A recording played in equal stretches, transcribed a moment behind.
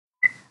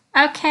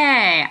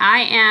Okay,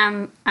 I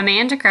am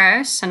Amanda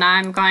Gross, and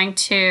I'm going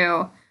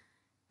to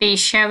be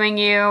showing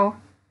you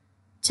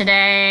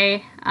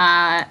today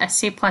a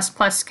C++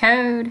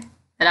 code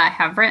that I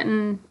have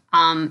written,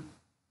 a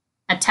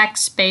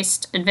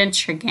text-based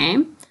adventure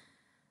game.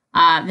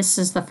 This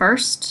is the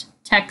first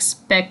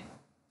text-based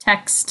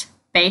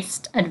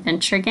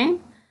adventure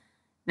game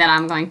that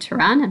I'm going to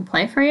run and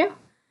play for you.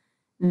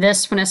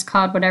 This one is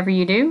called Whatever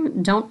You Do,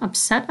 Don't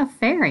Upset a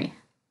Fairy.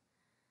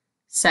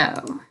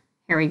 So,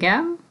 here we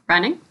go.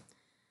 Running.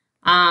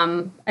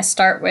 I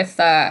start with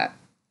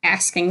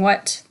asking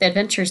what the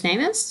adventurer's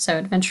name is. So,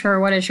 adventurer,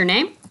 what is your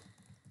name? And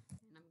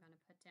I'm going to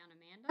put down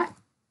Amanda.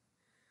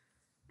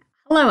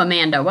 Hello,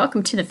 Amanda.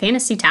 Welcome to the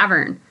Fantasy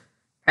Tavern.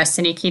 Press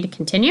any key to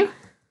continue.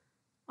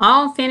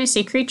 All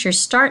fantasy creatures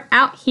start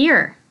out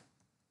here.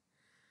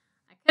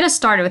 I could have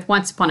started with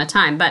Once Upon a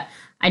Time, but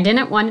I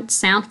didn't want it to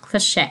sound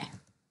cliche.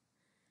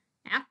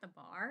 At the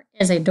bar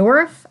is a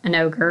dwarf, an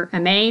ogre, a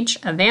mage,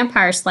 a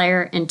vampire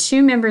slayer, and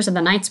 2 members of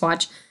the Night's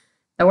Watch,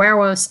 the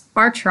werewolf's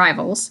arch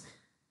rivals.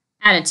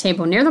 At a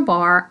table near the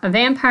bar, a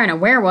vampire and a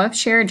werewolf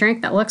share a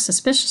drink that looks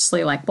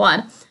suspiciously like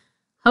blood.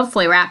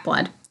 Hopefully rat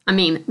blood. I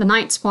mean, the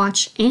Night's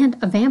Watch and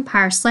a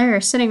vampire slayer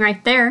are sitting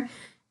right there,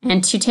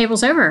 and 2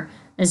 tables over,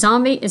 a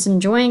zombie is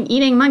enjoying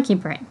eating monkey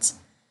brains.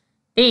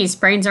 These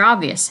brains are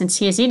obvious, since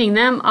he is eating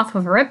them off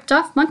of a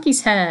ripped-off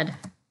monkey's head.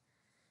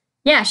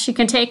 Yes, you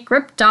can take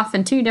ripped off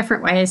in 2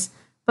 different ways,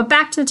 but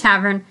back to the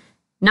tavern,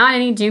 not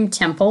any doomed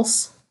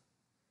temples.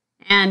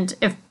 And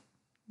if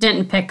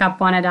didn't pick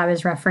up on it, I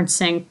was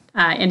referencing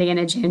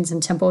Indiana Jones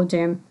and Temple of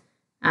Doom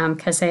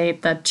because they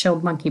ate the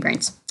chilled monkey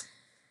brains.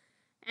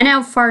 An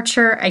elf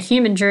archer, a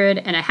human druid,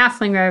 and a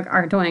halfling rogue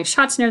are doing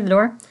shots near the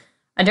door.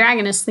 A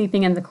dragon is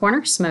sleeping in the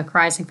corner, smoke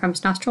rising from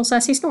his nostrils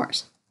as he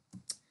snores.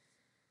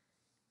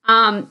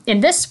 In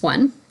this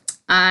one,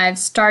 I've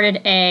started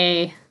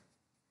a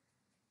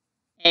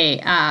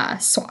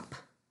swap,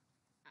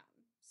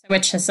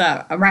 which is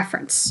a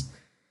reference.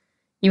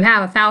 You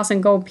have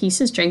 1,000 gold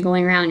pieces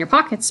jingling around in your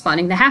pocket.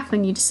 Spotting the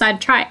halfling, you decide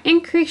to try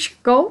increase your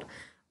gold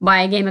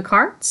by a game of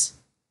cards.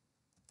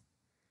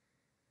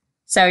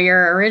 So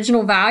your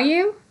original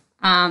value,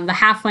 the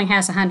halfling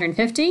has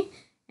 150,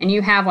 and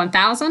you have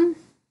 1,000.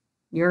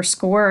 Your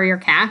score or your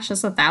cash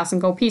is 1,000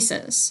 gold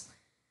pieces.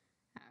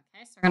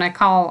 Okay, so we're going to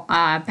call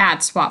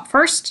bad swap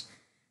first.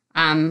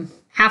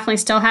 Halfling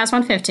still has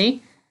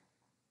 150.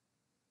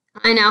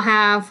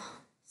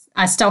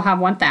 I still have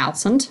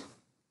 1,000.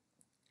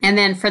 And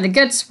then for the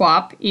good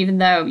swap, even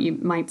though you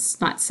might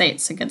not say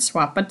it's a good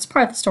swap, but it's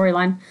part of the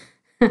storyline,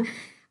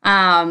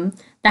 the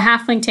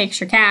halfling takes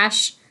your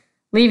cash,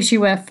 leaves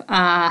you with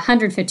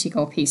 150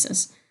 gold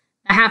pieces.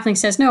 The halfling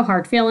says, no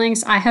hard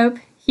feelings. I hope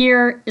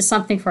here is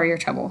something for your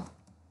trouble.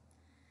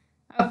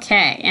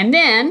 Okay, and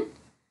then,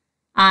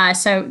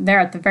 so there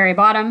at the very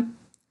bottom,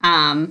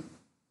 the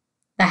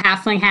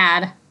halfling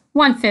had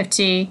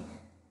 150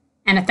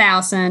 and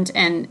 1,000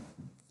 and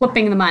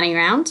flipping the money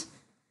around.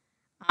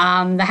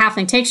 The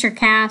halfling takes your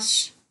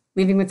cash,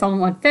 leaving with only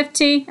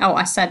 150. Oh,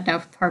 I said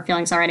no hard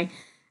feelings already.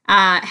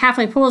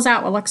 Halfling pulls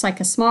out what looks like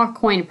a small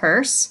coin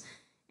purse,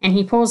 and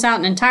he pulls out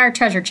an entire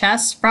treasure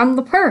chest from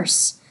the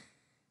purse.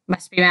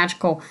 Must be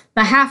magical.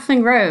 The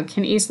halfling rogue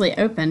can easily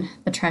open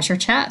the treasure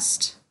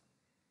chest.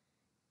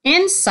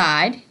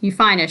 Inside, you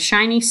find a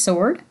shiny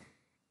sword,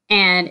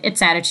 and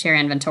it's added to your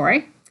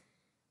inventory.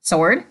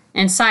 Sword.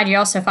 Inside, you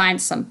also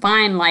find some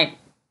fine,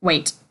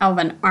 lightweight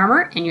elven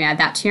armor, and you add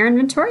that to your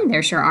inventory.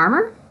 There's your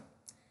armor.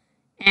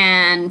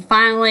 And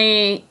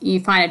finally, you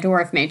find a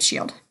dwarf mage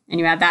shield, and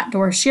you add that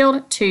dwarf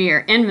shield to your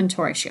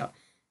inventory shield.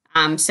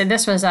 So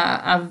this was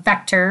a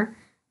vector.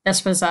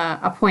 This was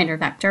a pointer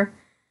vector,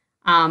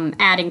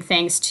 adding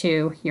things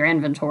to your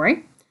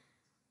inventory.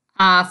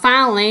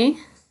 Finally,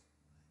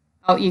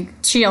 you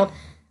shield.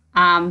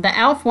 The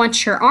elf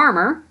wants your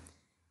armor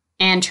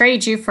and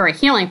trades you for a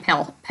healing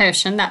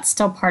potion. That's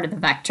still part of the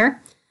vector.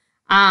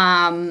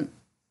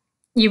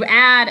 You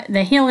add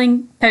the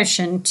healing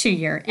potion to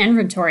your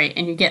inventory,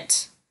 and you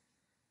get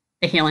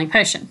the healing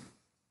potion.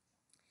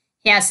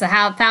 He has the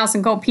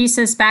 1,000 gold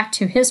pieces back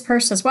to his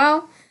purse as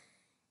well.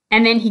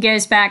 And then he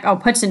goes back,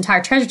 puts the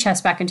entire treasure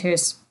chest back into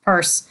his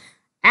purse,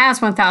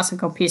 adds 1,000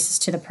 gold pieces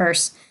to the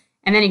purse,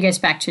 and then he goes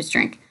back to his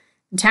drink.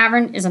 The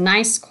tavern is a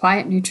nice,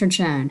 quiet, neutral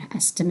zone,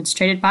 as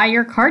demonstrated by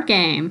your card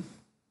game.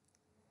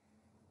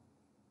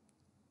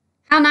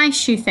 How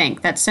nice you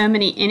think that so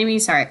many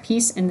enemies are at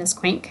peace in this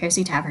quaint,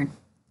 cozy tavern.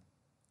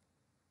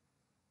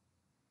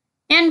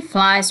 In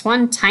flies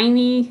one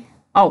tiny...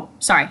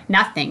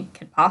 nothing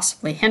could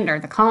possibly hinder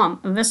the calm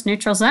of this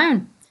neutral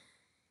zone.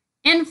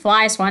 In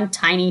flies one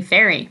tiny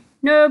fairy,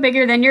 no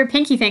bigger than your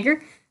pinky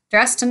finger,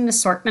 dressed in an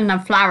assortment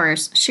of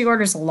flowers. She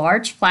orders a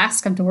large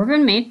flask of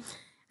dwarven mead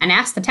and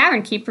asks the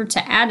tavern keeper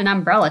to add an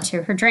umbrella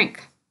to her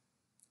drink.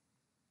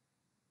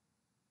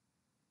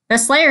 The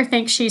slayer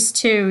thinks she's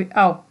too...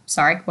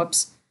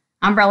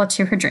 umbrella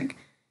to her drink.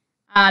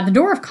 The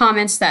dwarf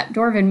comments that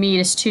dwarven mead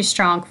is too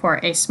strong for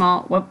a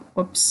small...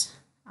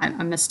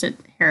 I missed it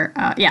here.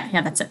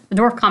 Yeah, that's it. The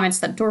dwarf comments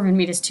that dwarven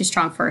mead is too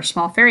strong for a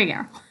small fairy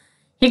girl.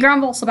 He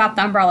grumbles about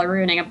the umbrella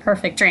ruining a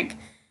perfect drink.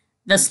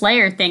 The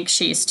Slayer thinks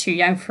she's too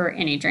young for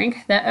any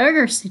drink. The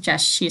ogre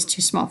suggests she's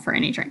too small for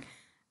any drink.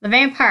 The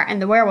vampire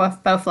and the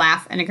werewolf both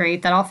laugh and agree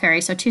that all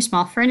fairies are too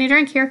small for any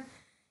drink here.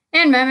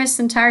 In moments,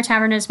 the entire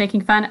tavern is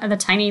making fun of the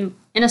tiny,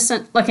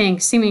 innocent-looking,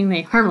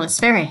 seemingly harmless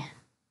fairy.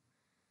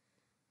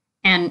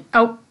 And,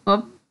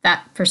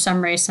 that, for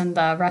some reason,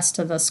 the rest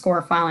of the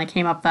score finally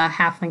came up. The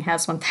halfling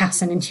has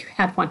 1,000 and you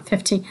had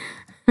 150.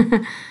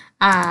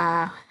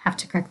 Have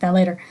to correct that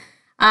later.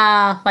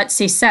 Let's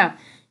see. So,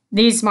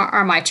 these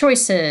are my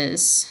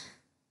choices.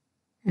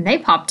 And they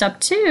popped up,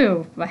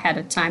 too, ahead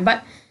of time.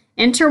 But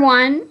enter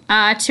 1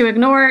 to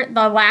ignore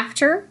the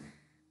laughter.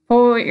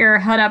 Pull your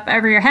hood up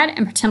over your head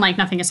and pretend like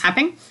nothing is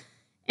happening.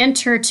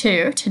 Enter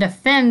 2 to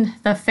defend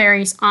the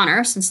fairy's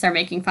honor. Since they're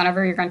making fun of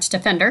her, you're going to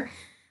defend her.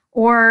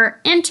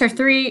 Or enter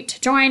 3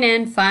 to join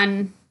in the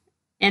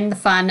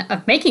fun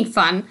of making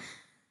fun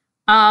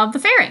of the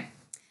fairy.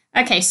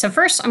 Okay, so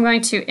first I'm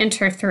going to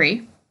enter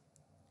 3.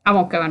 I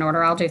won't go in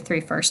order. I'll do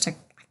 3 first.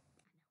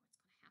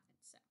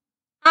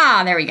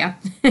 There we go.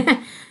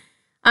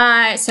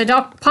 So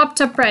it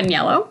popped up red and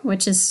yellow,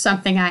 which is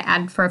something I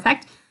add for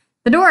effect.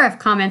 The dwarf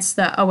comments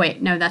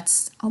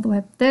that's all the way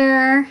up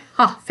there.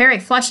 Fairy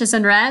flushes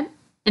in red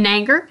in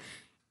anger,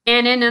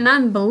 and in an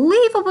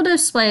unbelievable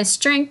display of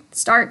strength,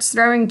 starts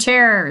throwing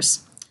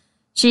chairs.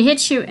 She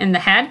hits you in the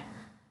head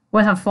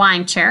with a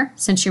flying chair,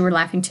 since you were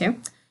laughing too.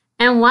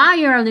 And while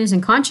you are losing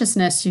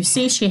consciousness, you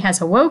see she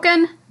has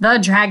awoken the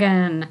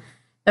dragon.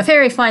 The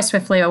fairy flies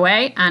swiftly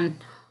away,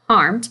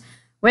 unharmed,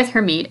 with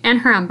her meat and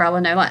her umbrella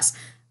no less.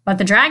 But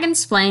the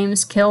dragon's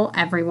flames kill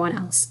everyone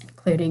else,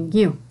 including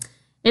you.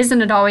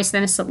 Isn't it always the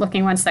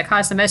innocent-looking ones that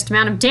cause the most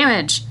amount of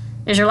damage?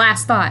 Is your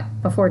last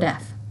thought before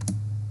death.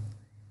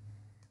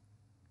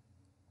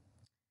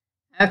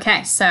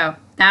 Okay, so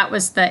that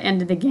was the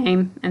end of the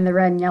game, and the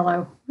red and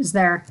yellow was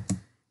there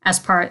as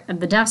part of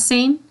the death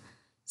scene.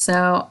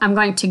 So I'm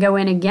going to go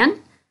in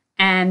again,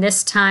 and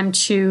this time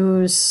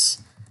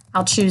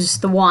I'll choose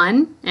the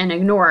 1 and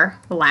ignore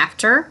the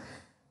laughter,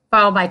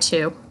 followed by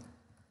 2.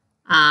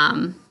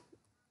 And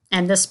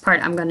this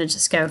part I'm going to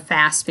just go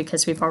fast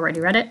because we've already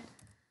read it.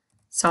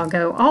 So I'll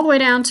go all the way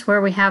down to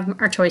where we have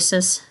our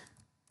choices.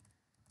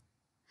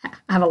 I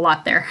have a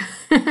lot there.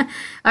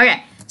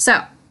 Okay,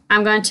 so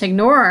I'm going to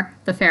ignore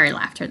the fairy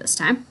laughter this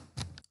time.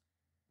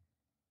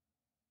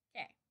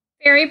 Okay.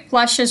 Fairy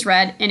blushes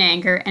red in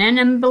anger and in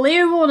an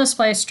unbelievable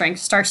display of strength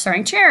starts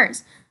throwing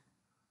chairs.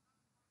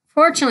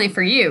 Fortunately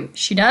for you,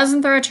 she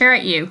doesn't throw a chair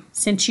at you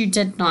since you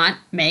did not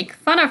make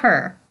fun of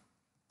her.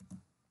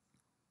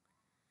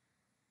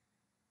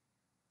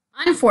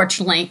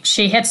 Unfortunately,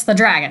 she hits the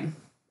dragon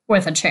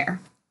with a chair.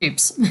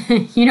 Oops.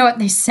 You know what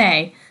they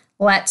say,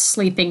 let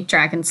sleeping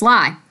dragons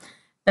lie.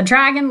 The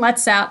dragon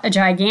lets out a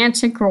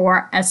gigantic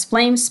roar as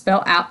flames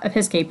spill out of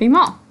his gaping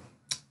maw.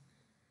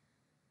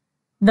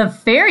 The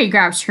fairy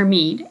grabs her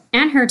mead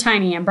and her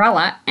tiny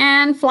umbrella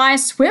and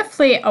flies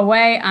swiftly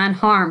away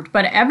unharmed,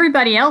 but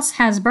everybody else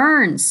has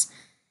burns,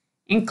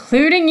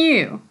 including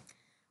you.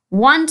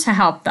 1 to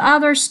help the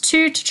others,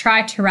 2 to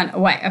try to run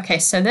away. Okay,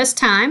 so this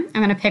time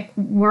I'm going to pick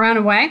run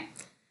away,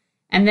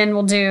 and then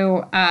we'll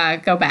do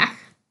go back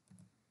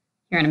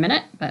here in a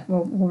minute, but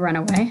we'll run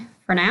away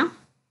for now.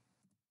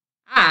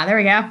 There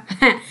we go.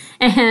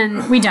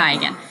 And we die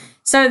again.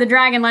 So the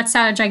dragon lets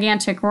out a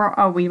gigantic roar.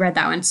 Oh, we read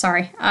that one.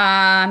 Sorry.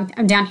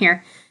 I'm down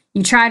here.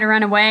 You try to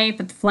run away,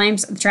 but the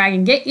flames of the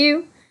dragon get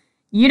you.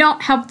 You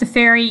don't help the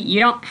fairy. You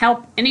don't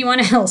help anyone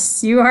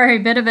else. You are a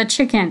bit of a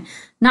chicken.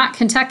 Not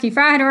Kentucky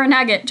Fried or a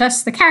nugget,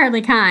 just the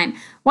cowardly kind.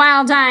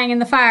 While dying in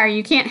the fire,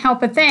 you can't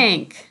help but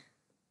think.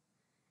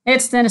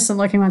 It's the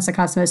innocent-looking ones that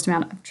cause the most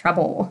amount of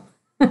trouble.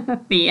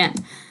 The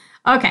end.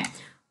 Okay,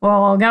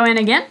 we'll go in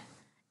again,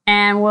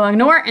 and we'll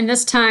ignore, and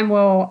this time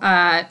we'll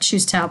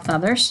choose to help the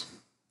others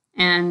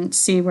and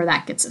see where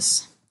that gets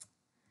us.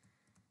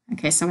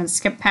 Okay, so I'm going to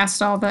skip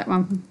past all of it.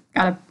 Well,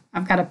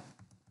 I've got to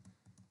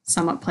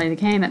somewhat play the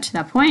game up to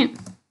that point.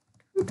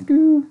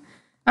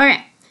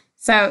 Okay,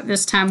 so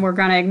this time we're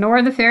going to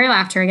ignore the fairy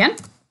laughter again.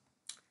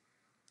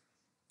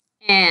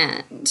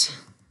 And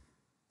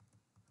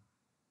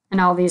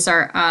all these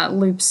are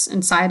loops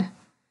inside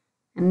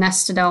and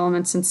nested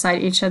elements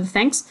inside each of the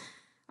things.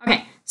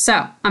 Okay,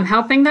 so I'm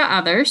helping the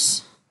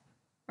others.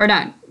 Or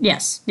no,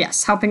 yes,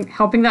 helping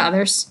the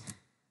others.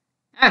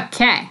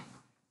 Okay.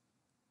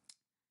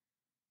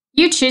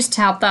 You choose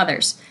to help the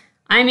others.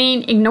 I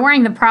mean,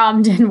 ignoring the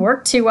problem didn't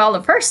work too well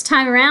the first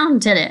time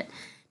around, did it?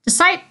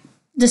 Despite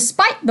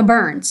the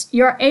burns,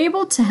 you're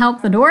able to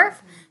help the dwarf,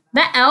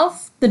 the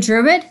elf, the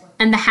druid,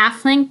 and the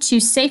halfling to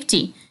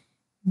safety.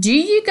 Do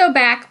you go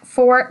back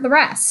for the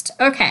rest?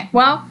 Okay,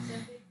 well,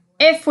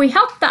 if we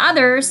help the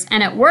others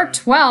and it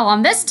worked well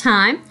on this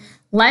time,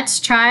 let's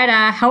try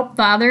to help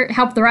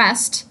the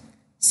rest.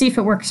 See if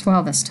it works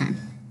well this time.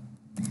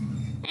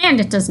 And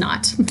it does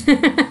not.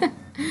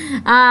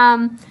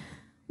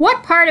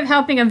 What part of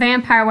helping a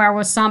vampire,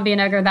 werewolf, zombie, and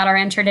ogre that are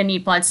entered and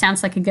eat blood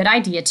sounds like a good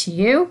idea to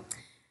you?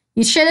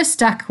 You should have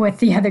stuck with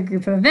the other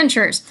group of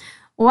adventurers.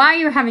 While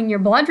you're having your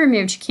blood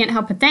removed, you can't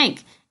help but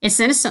think, It's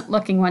the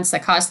innocent-looking ones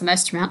that cause the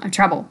most amount of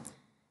trouble.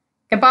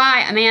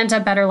 Goodbye, Amanda.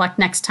 Better luck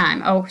next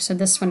time. Oh, so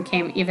this one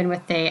came even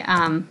with the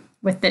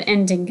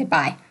ending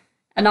goodbye.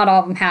 And not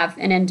all of them have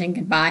an ending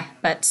goodbye,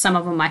 but some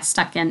of them I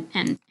stuck in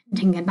an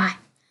ending goodbye.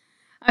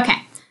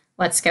 Okay,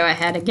 let's go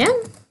ahead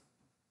again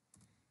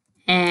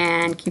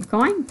and keep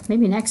going.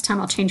 Maybe next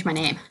time I'll change my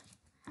name.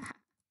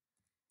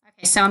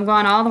 Okay, so I'm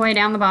going all the way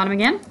down the bottom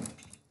again.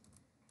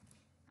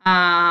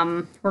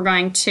 We're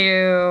going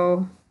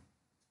to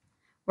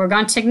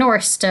ignore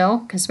still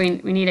because we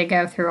need to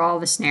go through all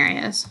the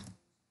scenarios.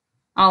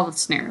 All the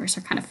scenarios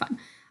are kind of fun.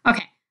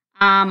 Okay,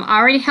 I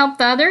already helped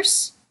the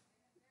others.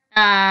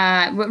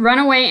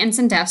 Runaway ends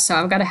in death, so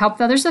I've got to help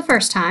the others the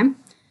first time.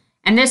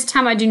 And this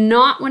time I do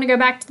not want to go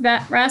back to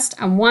the rest.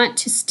 I want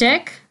to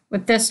stick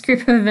with this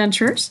group of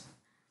adventurers.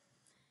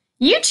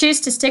 You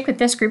choose to stick with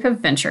this group of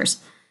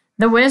adventurers.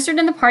 The wizard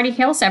and the party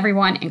heals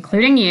everyone,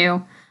 including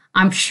you.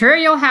 I'm sure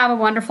you'll have a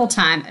wonderful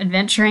time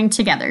adventuring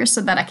together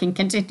so that I can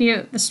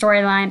continue the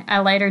storyline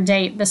at a later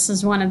date. This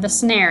is one of the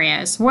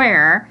scenarios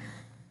where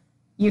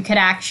you could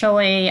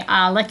actually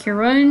lick your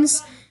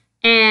wounds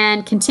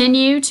and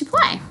continue to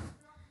play.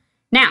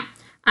 Now,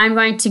 I'm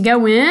going to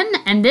go in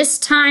and this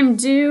time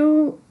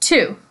do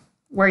 2,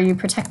 where you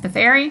protect the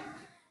fairy.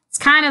 It's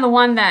kind of the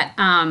one that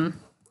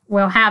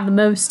will have the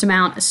most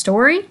amount of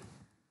story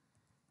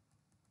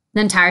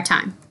the entire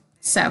time.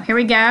 So here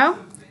we go.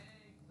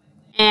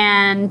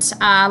 And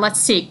let's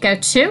see, go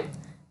 2,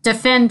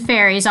 defend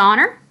fairy's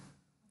honor.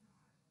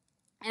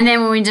 And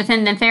then when we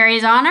defend the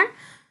fairy's honor,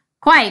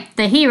 quite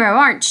the hero,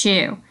 aren't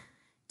you?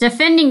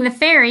 Defending the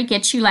fairy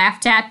gets you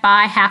laughed at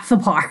by half the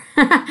bar.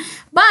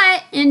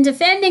 But in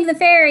defending the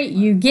fairy,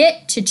 you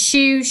get to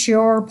choose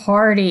your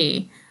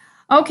party.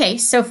 Okay,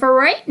 so for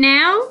right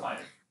now,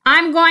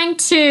 I'm going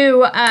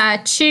to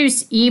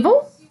choose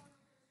evil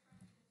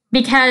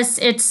because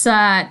it's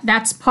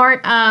that's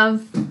part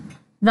of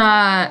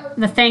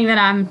the thing that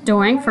I'm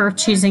doing for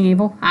choosing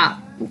evil.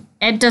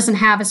 It doesn't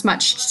have as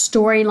much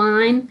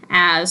storyline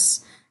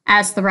as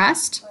the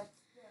rest.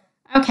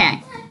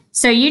 Okay,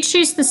 so you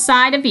choose the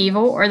side of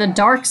evil or the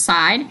dark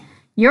side.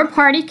 Your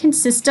party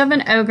consists of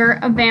an ogre,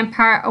 a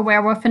vampire, a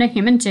werewolf, and a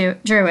human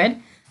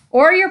druid.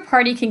 Or your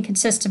party can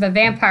consist of a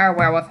vampire, a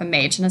werewolf, a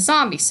mage, and a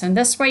zombie. So in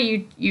this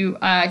way, you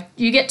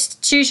get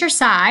to choose your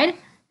side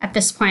at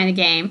this point in the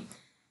game.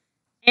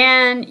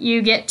 And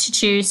you get to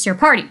choose your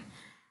party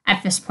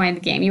at this point in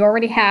the game. You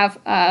already have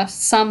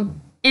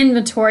some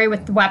inventory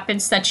with the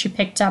weapons that you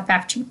picked up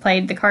after you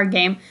played the card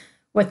game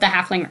with the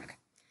halfling rogue.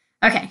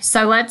 Okay,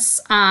 so let's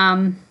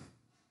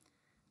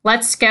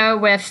go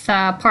with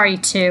party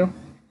 2.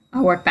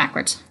 I'll work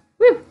backwards.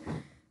 Woo!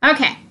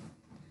 Okay.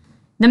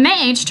 The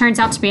mage turns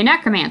out to be a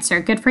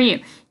necromancer. Good for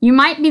you. You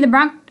might be the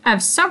brunt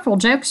of several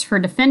jokes for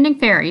defending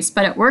fairies,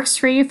 but it works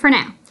for you for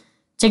now.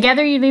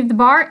 Together you leave the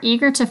bar,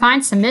 eager to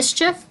find some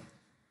mischief,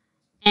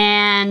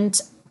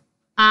 and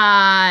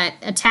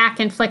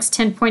attack inflicts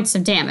 10 points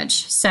of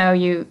damage. So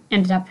you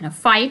ended up in a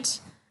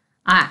fight.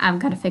 I'm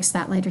going to fix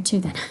that later too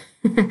then.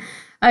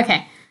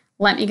 Okay,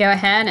 let me go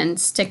ahead and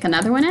stick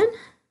another one in.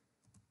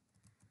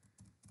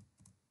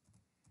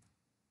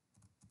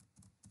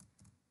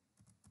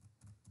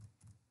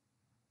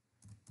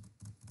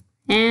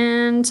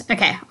 And,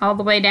 okay, all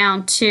the way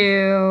down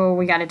to,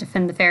 we got to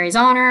defend the fairy's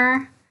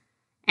honor.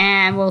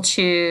 And we'll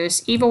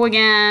choose evil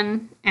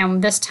again.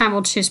 And this time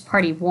we'll choose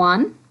party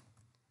 1.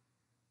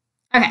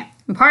 Okay,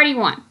 party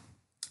 1.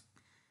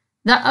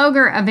 The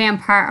ogre, a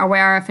vampire, a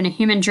werewolf, and a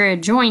human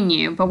druid join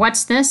you. But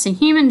what's this? A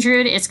human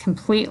druid is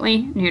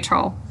completely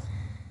neutral.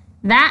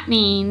 That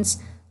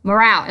means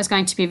morale is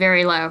going to be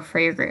very low for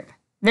your group.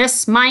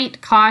 This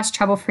might cause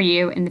trouble for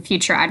you in the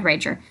future, I'd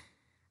wager.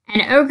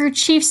 An ogre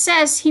chief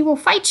says he will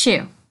fight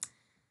you.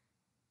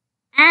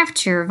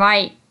 After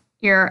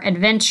your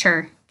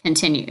adventure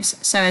continues.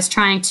 So it's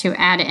trying to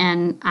add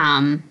in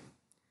an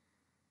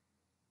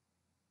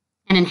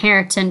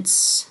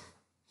inheritance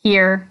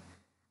here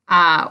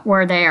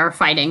where they are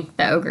fighting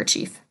the ogre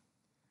chief.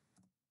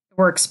 It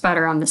works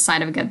better on the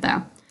side of good,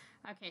 though.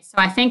 Okay, so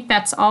I think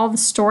that's all the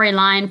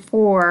storyline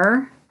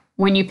for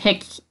when you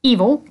pick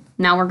evil.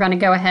 Now we're going to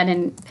go ahead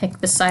and pick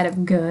the side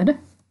of good.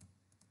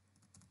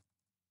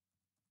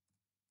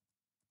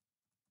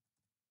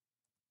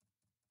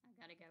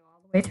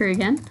 Way through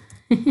again.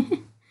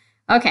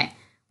 Okay,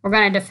 we're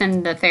going to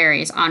defend the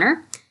fairy's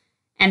honor.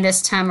 And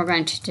this time we're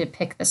going to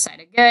pick the side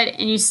of good.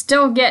 And you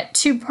still get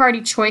 2 party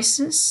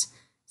choices.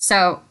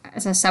 So,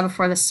 as I said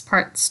before, this is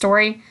part of the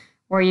story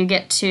where you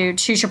get to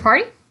choose your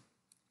party.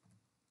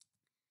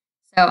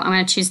 So I'm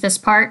going to choose this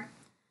part.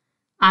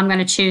 I'm going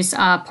to choose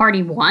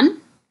party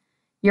 1.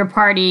 Your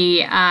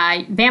party,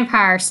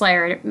 vampire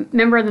slayer,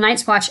 member of the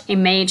Night's Watch, a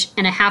mage,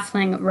 and a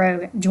halfling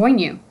rogue join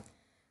you.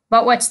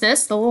 But what's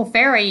this? The little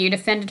fairy, you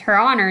defended her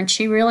honor and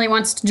she really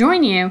wants to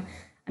join you.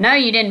 I know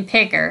you didn't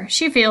pick her.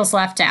 She feels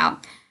left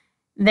out.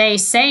 They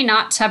say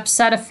not to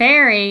upset a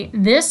fairy.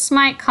 This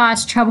might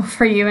cause trouble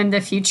for you in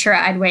the future,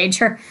 I'd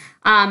wager.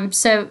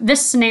 So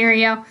this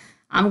scenario,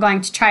 I'm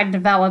going to try to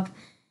develop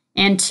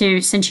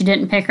into, since you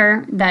didn't pick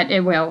her, that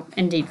it will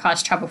indeed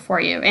cause trouble for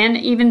you. And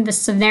even the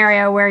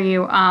scenario where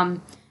you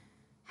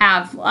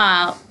have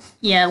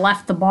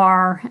left the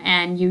bar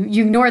and you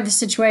ignored the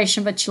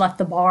situation, but you left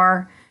the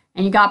bar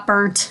and you got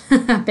burnt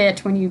a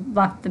bit when you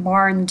left the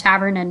bar in the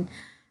tavern, and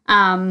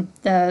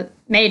the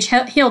mage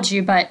healed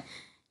you, but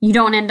you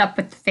don't end up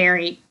with the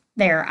fairy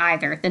there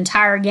either. The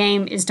entire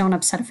game is don't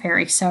upset a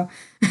fairy, so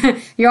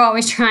you're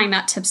always trying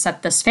not to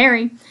upset this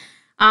fairy.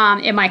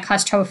 It might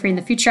cause trouble for you in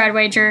the future, I'd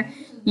wager.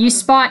 You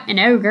spot an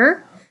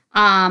ogre,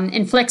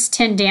 inflicts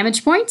 10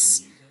 damage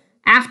points.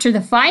 After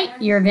the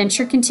fight, your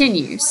adventure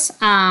continues.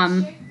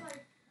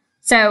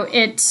 So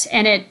it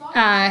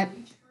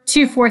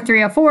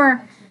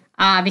 24304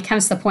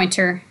 becomes the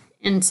pointer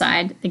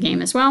inside the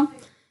game as well.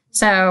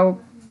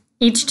 So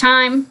each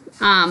time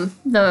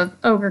the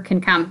ogre can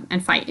come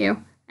and fight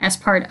you as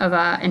part of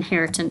an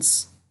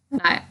inheritance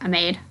that I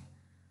made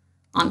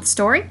on the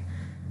story.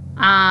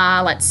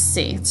 Let's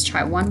see. Let's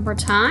try one more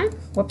time.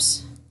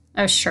 Whoops.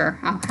 Oh, sure.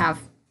 I'll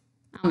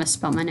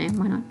misspell my name.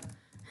 Why not?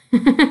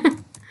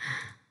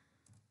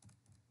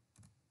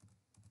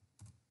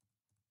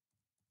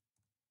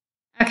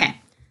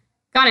 Okay.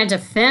 Gonna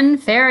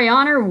defend Fairy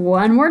Honor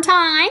one more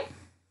time.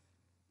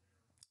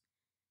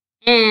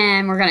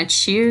 And we're going to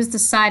choose the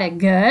side of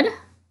good.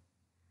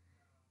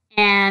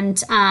 And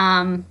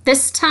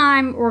this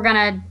time we're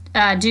going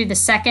to do the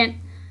second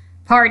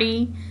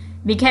party,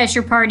 because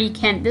your party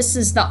can, this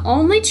is the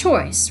only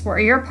choice where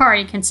your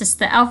party consists of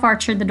the elf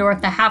archer, the dwarf,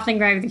 the halfling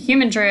grave, the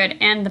human druid,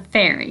 and the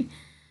fairy.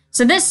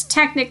 So this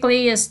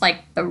technically is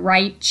like the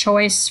right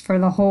choice for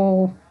the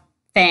whole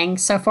thing.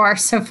 So far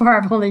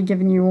I've only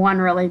given you one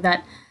really,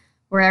 that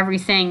where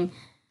everything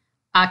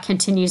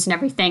continues and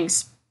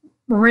everything's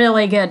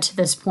really good to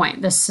this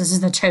point. This is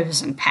the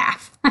chosen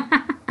path.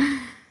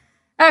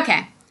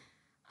 Okay.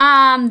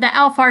 The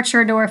elf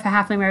archer, dwarf, a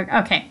halfling.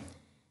 Okay.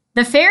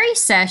 The fairy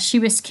says she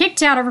was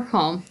kicked out of her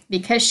home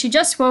because she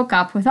just woke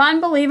up with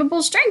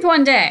unbelievable strength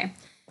one day.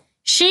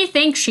 She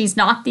thinks she's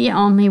not the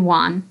only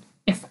one.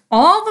 If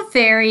all the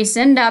fairies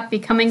end up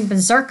becoming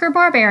berserker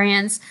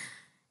barbarians,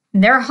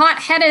 they're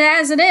hot-headed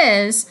as it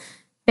is,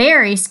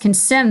 fairies can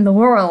send the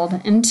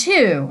world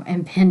into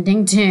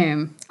impending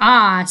doom.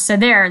 So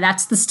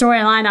that's the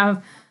storyline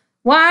of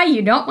why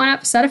you don't want to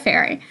upset a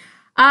fairy.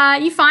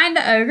 You find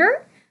the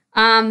ogre.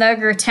 The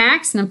ogre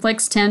attacks and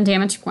inflicts 10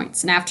 damage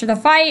points. And after the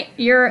fight,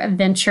 your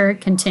adventure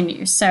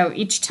continues. So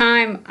each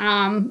time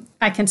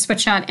I can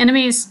switch out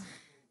enemies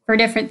for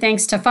different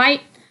things to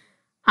fight.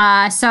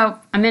 So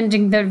I'm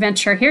ending the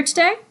adventure here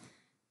today.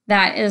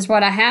 That is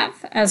what I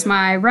have as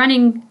my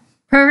running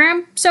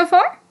program so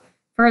far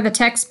for the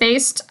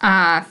text-based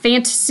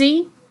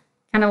fantasy,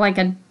 kind of like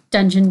a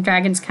Dungeons &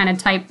 Dragons kind of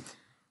type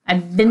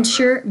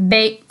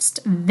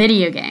adventure-based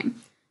video game.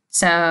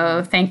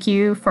 So thank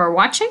you for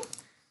watching.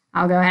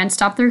 I'll go ahead and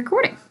stop the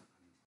recording.